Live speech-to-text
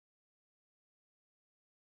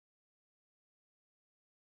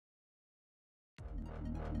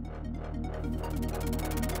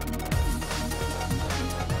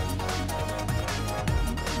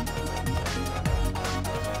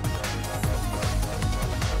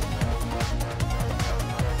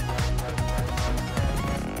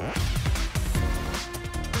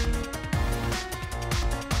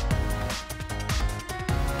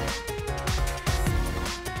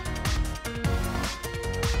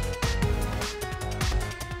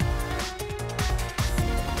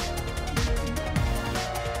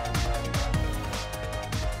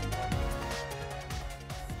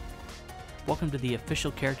Welcome to the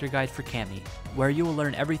official character guide for Cammy, where you will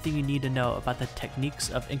learn everything you need to know about the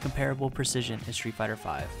techniques of incomparable precision in Street Fighter V.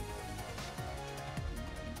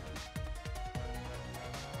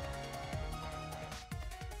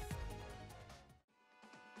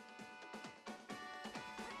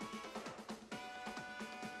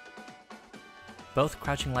 Both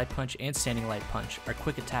crouching light punch and standing light punch are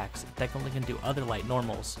quick attacks that can link into other light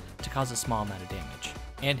normals to cause a small amount of damage,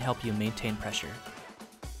 and help you maintain pressure.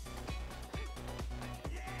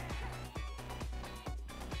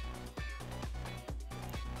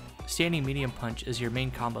 Standing medium punch is your main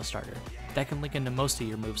combo starter that can link into most of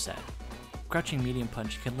your moveset. Crouching medium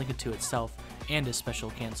punch can link into itself and is special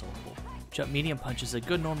cancelable. Jump medium punch is a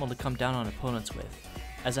good normal to come down on opponents with,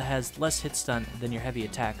 as it has less hit stun than your heavy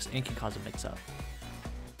attacks and can cause a mix-up.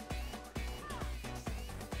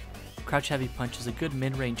 Crouch heavy punch is a good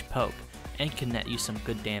mid-range poke and can net you some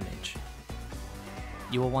good damage.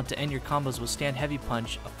 You will want to end your combos with stand heavy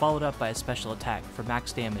punch followed up by a special attack for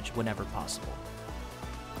max damage whenever possible.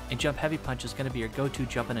 And jump heavy punch is going to be your go-to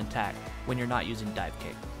jump and attack when you're not using dive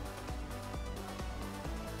kick.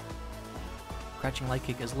 Crouching light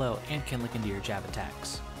kick is low and can link into your jab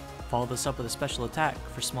attacks. Follow this up with a special attack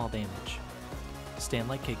for small damage. Stand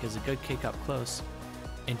light kick is a good kick up close,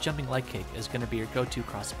 and jumping light kick is going to be your go-to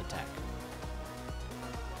cross-up attack.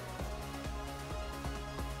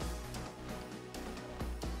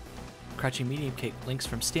 Crouching medium kick links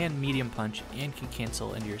from stand medium punch and can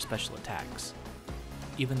cancel into your special attacks.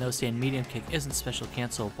 Even though stand medium kick isn't special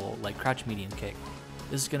cancelable like crouch medium kick,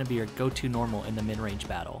 this is going to be your go-to normal in the mid-range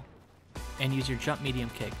battle. And use your jump medium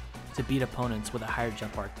kick to beat opponents with a higher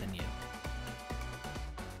jump arc than you.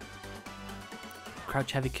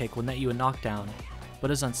 Crouch heavy kick will net you a knockdown,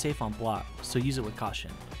 but is unsafe on block, so use it with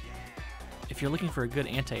caution. If you're looking for a good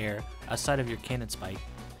anti-air outside of your cannon spike,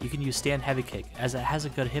 you can use stand heavy kick as it has a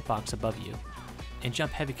good hitbox above you, and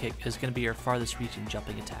jump heavy kick is going to be your farthest reaching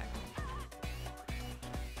jumping attack.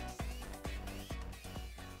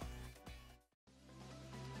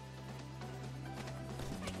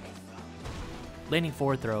 Landing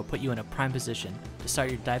forward throw will put you in a prime position to start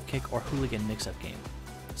your dive kick or hooligan mix-up game,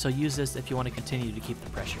 so use this if you want to continue to keep the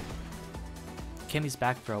pressure. Cammy's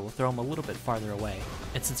back throw will throw him a little bit farther away,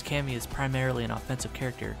 and since Cammy is primarily an offensive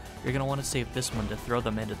character, you're going to want to save this one to throw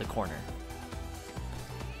them into the corner.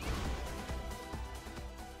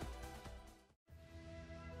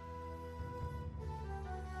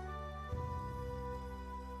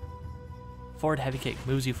 Forward heavy kick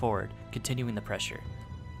moves you forward, continuing the pressure.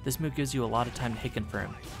 This move gives you a lot of time to hit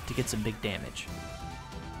confirm to get some big damage.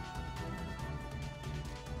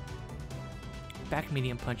 Back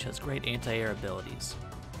medium punch has great anti-air abilities,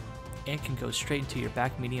 and can go straight into your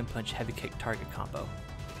back medium punch heavy kick target combo.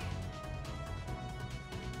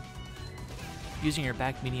 Using your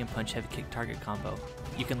back medium punch heavy kick target combo,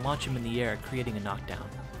 you can launch him in the air creating a knockdown.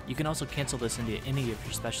 You can also cancel this into any of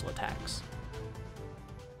your special attacks.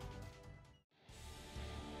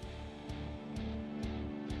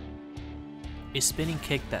 A spinning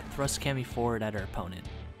kick that thrusts Cammy forward at her opponent.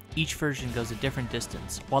 Each version goes a different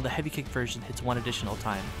distance, while the heavy kick version hits one additional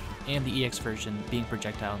time, and the EX version being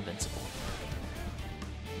projectile invincible.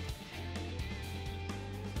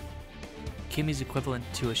 Cammy's equivalent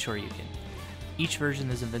to a Shoryuken. Each version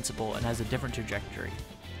is invincible and has a different trajectory.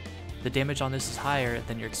 The damage on this is higher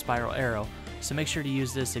than your spiral arrow, so make sure to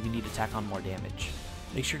use this if you need to tack on more damage.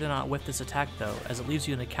 Make sure to not whiff this attack though, as it leaves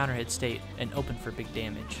you in a counter hit state and open for big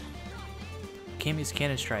damage. Cammy's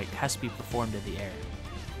cannon strike has to be performed in the air,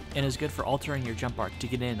 and is good for altering your jump arc to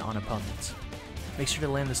get in on opponents. Make sure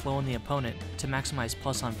to land this low on the opponent to maximize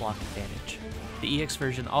plus on block advantage. The EX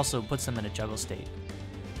version also puts them in a juggle state.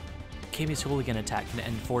 Cammy's hooligan attack can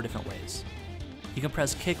end 4 different ways. You can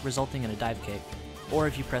press kick resulting in a dive kick, or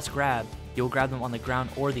if you press grab, you'll grab them on the ground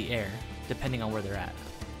or the air, depending on where they're at.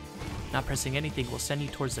 Not pressing anything will send you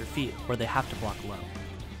towards their feet where they have to block low.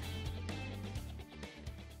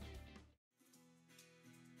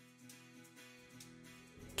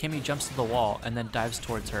 Cammy jumps to the wall and then dives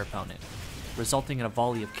towards her opponent. resulting in a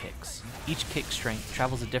volley of kicks. Each kick strength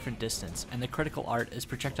travels a different distance, and the critical art is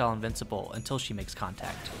projectile invincible until she makes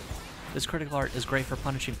contact. This critical art is great for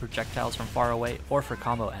punishing projectiles from far away or for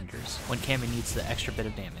combo enders, when Cammy needs the extra bit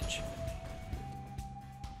of damage.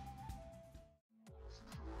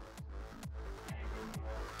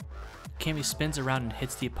 Cammy spins around and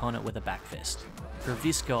hits the opponent with a back fist. Her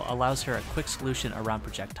V-skill allows her a quick solution around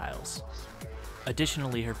projectiles.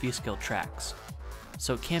 Additionally, her V-skill tracks,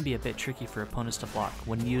 so it can be a bit tricky for opponents to block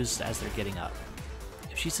when used as they're getting up.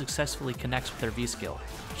 If she successfully connects with her V-skill,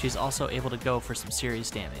 she's also able to go for some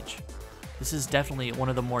serious damage. This is definitely one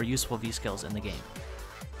of the more useful V-skills in the game.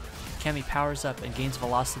 Cammy powers up and gains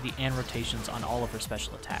velocity and rotations on all of her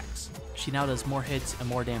special attacks. She now does more hits and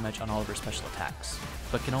more damage on all of her special attacks,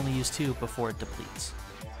 but can only use 2 before it depletes.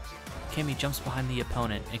 Cammy jumps behind the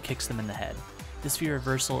opponent and kicks them in the head. This V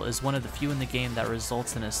reversal is one of the few in the game that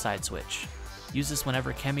results in a side switch. Use this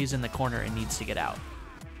whenever Cammy is in the corner and needs to get out.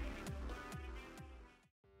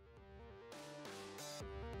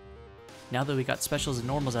 Now that we got specials and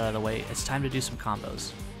normals out of the way, it's time to do some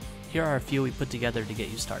combos. Here are a few we put together to get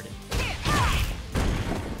you started.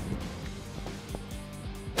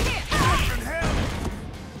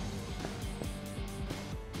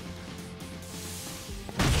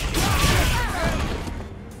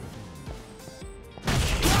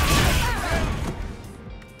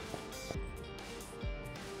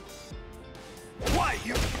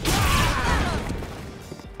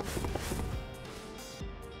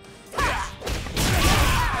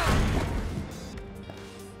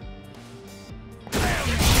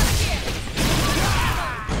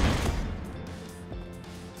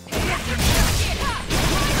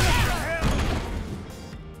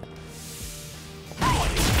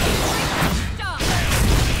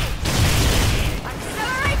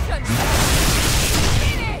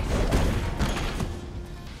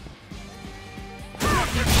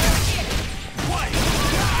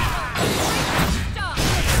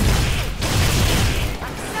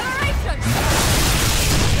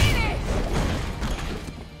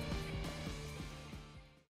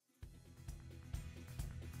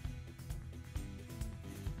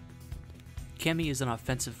 Cammy is an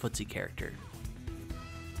offensive footsie character.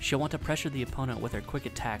 She'll want to pressure the opponent with her quick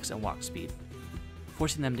attacks and walk speed,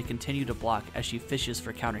 forcing them to continue to block as she fishes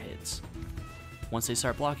for counter hits. Once they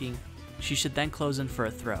start blocking, she should then close in for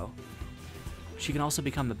a throw. She can also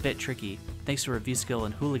become a bit tricky thanks to her V-skill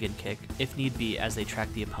and hooligan kick if need be as they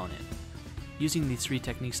track the opponent. Using these 3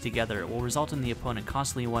 techniques together will result in the opponent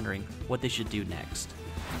constantly wondering what they should do next.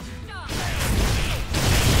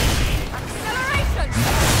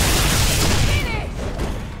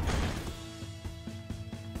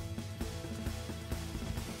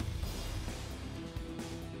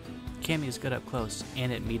 Cammy is good up close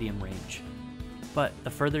and at medium range, but the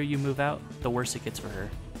further you move out, the worse it gets for her,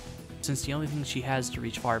 since the only thing she has to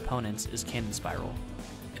reach far opponents is Cannon Spiral.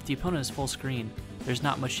 If the opponent is full screen, there's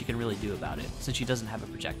not much she can really do about it, since she doesn't have a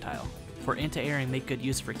projectile. For anti-airing, make good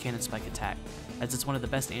use of her Cannon Spike attack, as it's one of the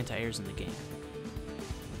best anti-airs in the game.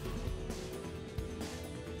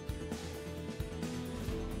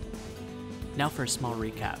 Now for a small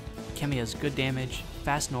recap. Cammy has good damage,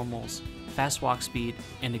 fast normals, fast walk speed,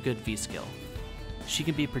 and a good V-skill. She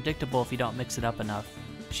can be predictable if you don't mix it up enough.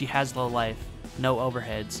 She has low life, no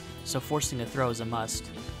overheads, so forcing a throw is a must,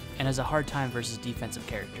 and has a hard time versus defensive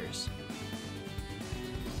characters.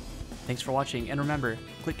 Thanks for watching, and remember,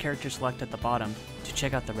 click character select at the bottom to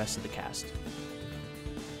check out the rest of the cast.